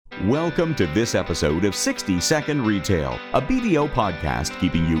Welcome to this episode of 60 Second Retail, a BDO podcast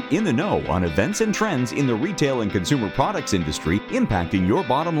keeping you in the know on events and trends in the retail and consumer products industry impacting your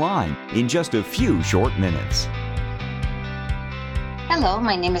bottom line in just a few short minutes. Hello,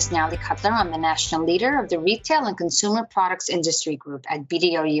 my name is Natalie Cutler. I'm the National Leader of the Retail and Consumer Products Industry Group at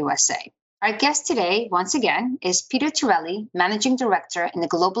BDO USA. Our guest today, once again, is Peter Torelli, Managing Director in the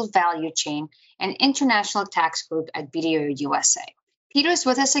Global Value Chain and International Tax Group at BDO USA. Peter is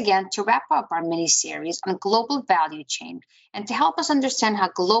with us again to wrap up our mini-series on global value chain and to help us understand how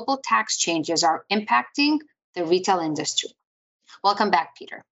global tax changes are impacting the retail industry. Welcome back,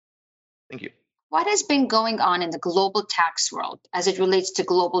 Peter. Thank you. What has been going on in the global tax world as it relates to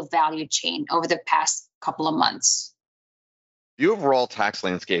global value chain over the past couple of months? The overall tax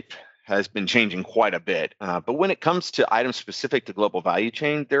landscape has been changing quite a bit, but when it comes to items specific to global value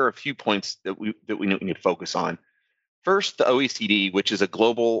chain, there are a few points that we need to focus on. First, the OECD, which is a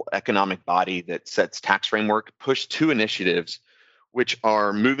global economic body that sets tax framework, pushed two initiatives which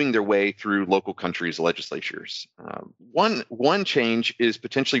are moving their way through local countries' legislatures. One change is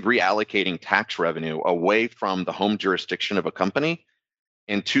potentially reallocating tax revenue away from the home jurisdiction of a company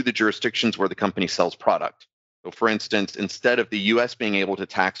and to the jurisdictions where the company sells product. So for instance, instead of the US being able to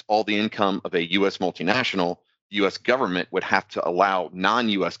tax all the income of a US multinational, the US government would have to allow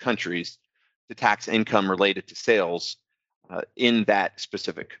non-US countries to tax income related to sales in that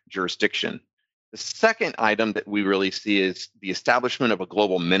specific jurisdiction. The second item that we really see is the establishment of a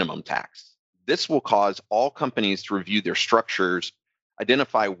global minimum tax. This will cause all companies to review their structures,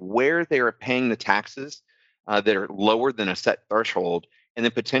 identify where they are paying the taxes that are lower than a set threshold, and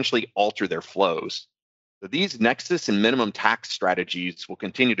then potentially alter their flows. So these nexus and minimum tax strategies will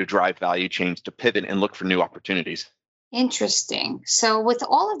continue to drive value chains to pivot and look for new opportunities. Interesting. So with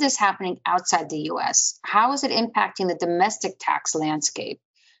all of this happening outside the US, how is it impacting the domestic tax landscape?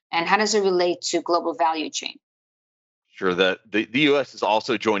 And how does it relate to global value chain? Sure. The US is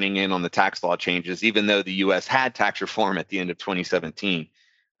also joining in on the tax law changes, even though the US had tax reform at the end of 2017.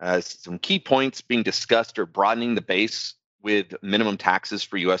 Some key points being discussed are broadening the base with minimum taxes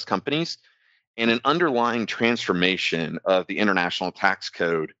for US companies and an underlying transformation of the international tax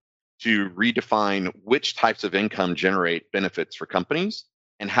code to redefine which types of income generate benefits for companies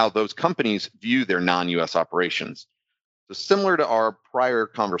and how those companies view their non-US operations. So similar to our prior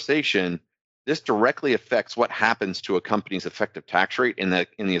conversation, this directly affects what happens to a company's effective tax rate in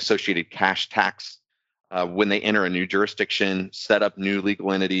the associated cash tax when they enter a new jurisdiction, set up new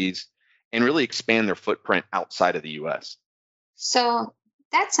legal entities, and really expand their footprint outside of the US. So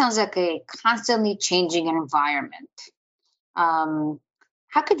that sounds like a constantly changing environment.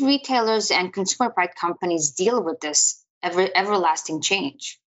 How could retailers and consumer product companies deal with this everlasting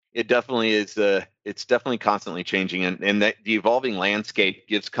change? It definitely is. It's definitely constantly changing, and that the evolving landscape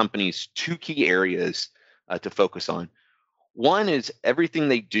gives companies two key areas to focus on. One is everything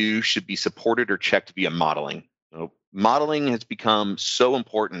they do should be supported or checked via modeling. Modeling has become so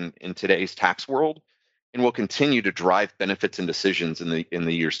important in today's tax world, and will continue to drive benefits and decisions in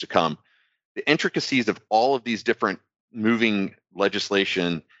the years to come. The intricacies of all of these different moving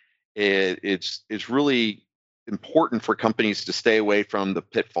legislation is really important for companies to stay away from the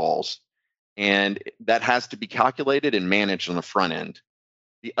pitfalls, and that has to be calculated and managed on the front end.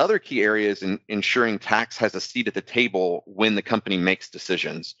 The other key area is in ensuring tax has a seat at the table when the company makes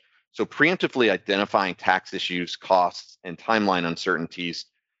decisions. So preemptively identifying tax issues, costs, and timeline uncertainties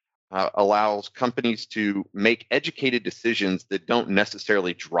allows companies to make educated decisions that don't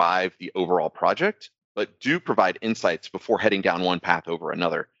necessarily drive the overall project, but do provide insights before heading down one path over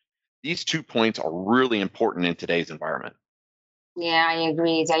another. These 2 points are really important in today's environment. Yeah, I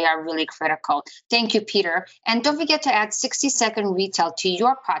agree. They are really critical. Thank you, Peter. And don't forget to add 60 Second Retail to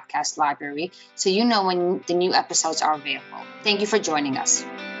your podcast library so you know when the new episodes are available. Thank you for joining us.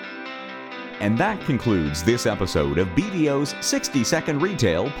 And that concludes this episode of BDO's 60 Second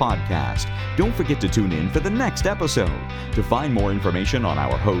Retail podcast. Don't forget to tune in for the next episode. To find more information on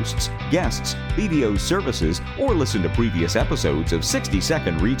our hosts, guests, BDO services, or listen to previous episodes of 60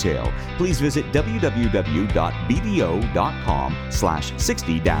 Second Retail, please visit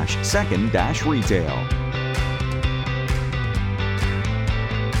www.bdo.com/60-second-retail.